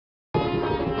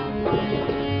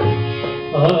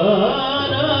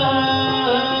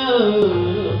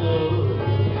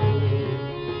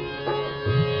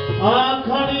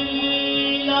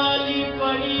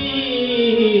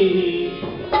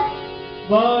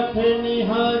ठाठ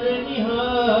निहार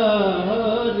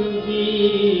निहार भी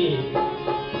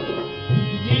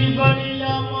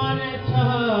जीवनिया मारे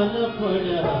छाल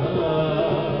पड़ा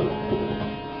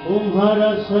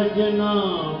तुम्हारा सजना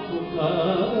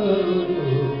पुकारूंगा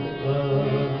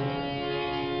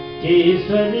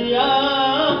केसरिया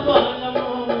पालमो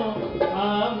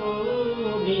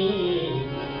आमोनी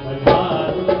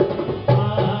पधारो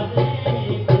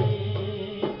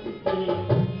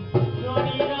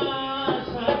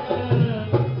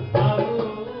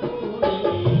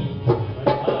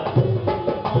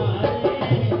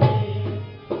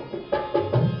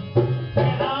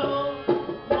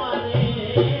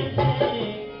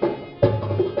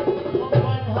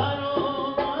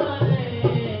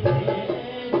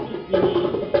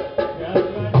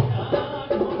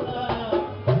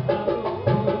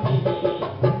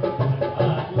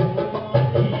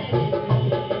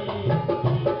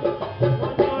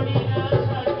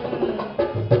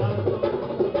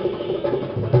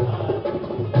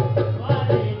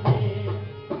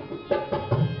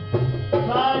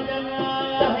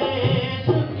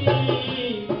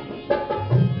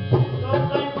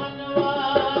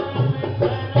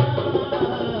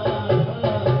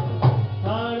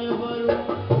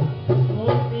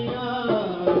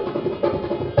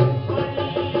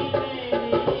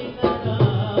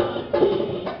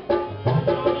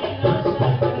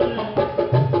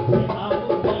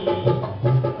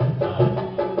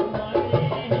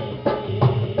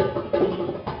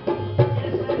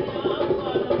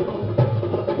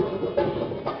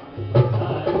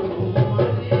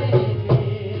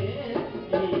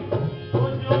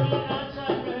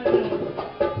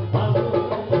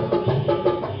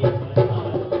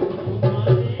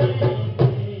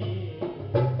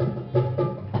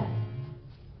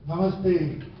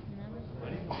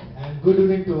and good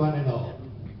evening to one and all.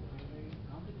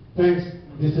 Friends,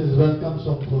 this is welcome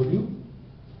song for you.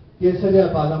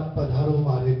 Kesariya Palam Padharo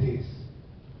Mare Desh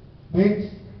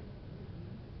means,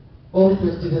 all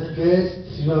prestigious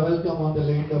guests, you are welcome on the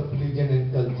land of religion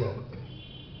and culture.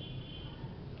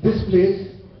 This place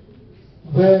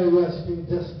where you are sitting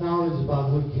just now is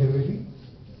Babur Kheveli.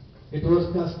 It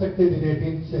was constructed in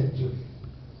 18th century.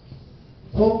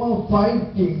 Former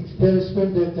 5 kings, they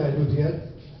spent their childhood here.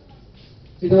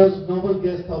 It was noble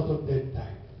guest house of that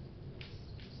time.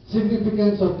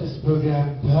 Significance of this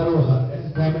program, Dharohar,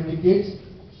 as name indicates,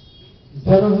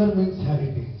 Dharohar means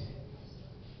heritage.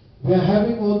 We are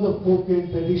having all the folk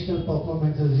and traditional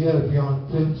performances here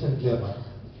beyond films and glamour.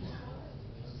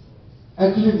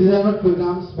 Actually, these are not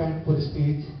programs meant for the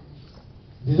stage.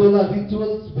 These all are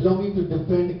rituals belonging to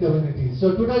different communities.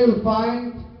 So today you will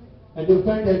find a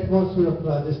different atmosphere of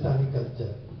Rajasthani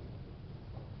culture.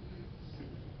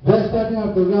 We are starting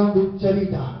our program with Chari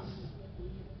dance.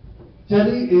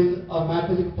 Chari is a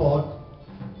metallic pot,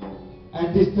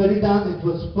 and this Chari dance, it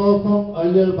was performed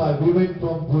earlier by women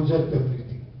from Gujar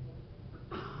community.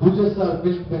 Gujars are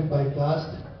milkmen by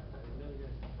caste,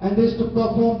 and they used to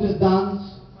perform this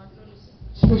dance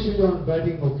especially on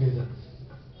wedding occasions.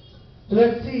 So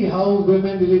let's see how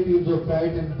women relatives of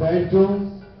bride and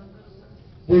bridegroom,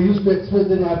 they used to express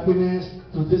their happiness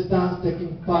through this dance,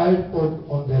 taking fire pot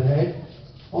on their head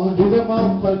on rhythm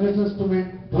of percussion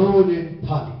instrument dhol and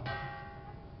thali.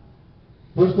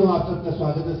 दोस्तों, आप सबका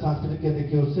स्वागत है सांस्कृतिक केंद्र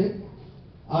की ओर से।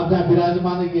 आप जहाँ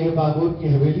विराजमान है, ये है बागोर की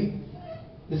हवेली।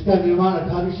 इसका निर्माण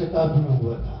 18वीं शताब्दी में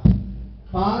हुआ था।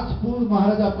 5 पूर्व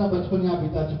महाराजा अपना बचपन यहाँ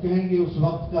बिता चुके हैं। ये उस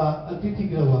वक्त का अतिथि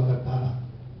गृह हुआ करता था।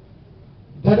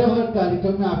 धरोहर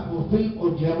कार्यक्रम में आपको फिल्म और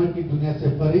ग्लैमर की दुनिया से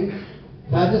परे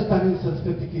राजस्थानी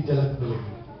संस्कृति की झलक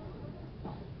मिलेगी।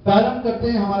 प्रारंभ करते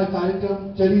हैं हमारा कार्यक्रम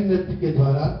चरी नृत्य के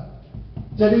द्वारा।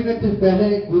 चरी नृत्य पहले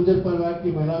गुर्जर परिवार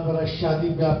की महिलाओं द्वारा शादी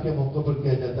ब्याह के मौके पर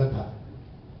किया जाता था।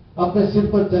 अपने सिर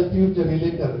पर जलती हुई चरी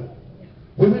लेकर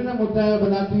विभिन्न मुद्राएं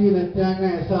बनाती हुई नृत्यांगना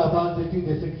ऐसा आवाज देती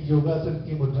जैसे कि योगासन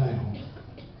की मुद्राएं हों।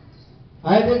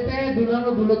 आए देखते हैं दुल्हन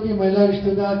और दूल्हे की महिला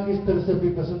रिश्तेदार किस तरह से अपनी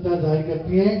प्रसन्नता जाहिर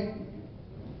करती हैं।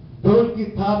 ढोल की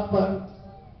थाप पर,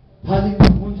 थाली की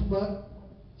गूंज पर,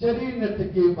 चरी नृत्य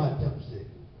के माध्यम से।